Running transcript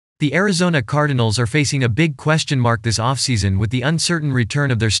The Arizona Cardinals are facing a big question mark this offseason with the uncertain return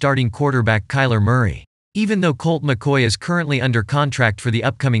of their starting quarterback Kyler Murray. Even though Colt McCoy is currently under contract for the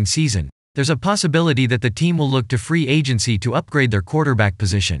upcoming season, there's a possibility that the team will look to free agency to upgrade their quarterback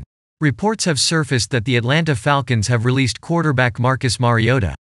position. Reports have surfaced that the Atlanta Falcons have released quarterback Marcus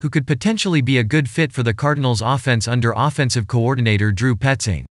Mariota, who could potentially be a good fit for the Cardinals' offense under offensive coordinator Drew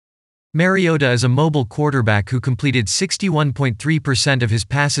Petzing. Mariota is a mobile quarterback who completed 61.3% of his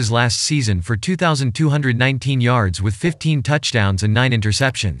passes last season for 2,219 yards with 15 touchdowns and 9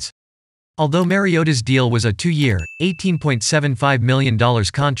 interceptions. Although Mariota's deal was a 2-year, $18.75 million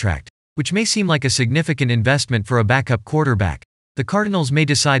contract, which may seem like a significant investment for a backup quarterback, the Cardinals may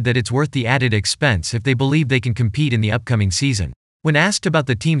decide that it's worth the added expense if they believe they can compete in the upcoming season. When asked about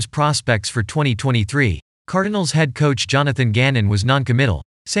the team's prospects for 2023, Cardinals head coach Jonathan Gannon was non-committal,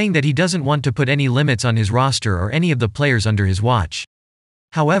 saying that he doesn't want to put any limits on his roster or any of the players under his watch.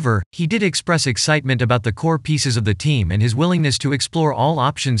 However, he did express excitement about the core pieces of the team and his willingness to explore all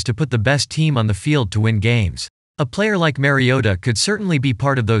options to put the best team on the field to win games. A player like Mariota could certainly be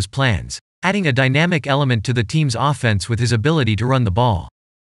part of those plans, adding a dynamic element to the team's offense with his ability to run the ball.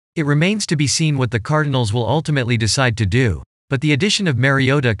 It remains to be seen what the Cardinals will ultimately decide to do, but the addition of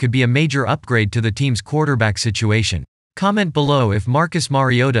Mariota could be a major upgrade to the team's quarterback situation. Comment below if Marcus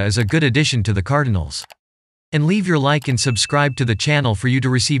Mariota is a good addition to the Cardinals. And leave your like and subscribe to the channel for you to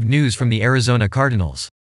receive news from the Arizona Cardinals.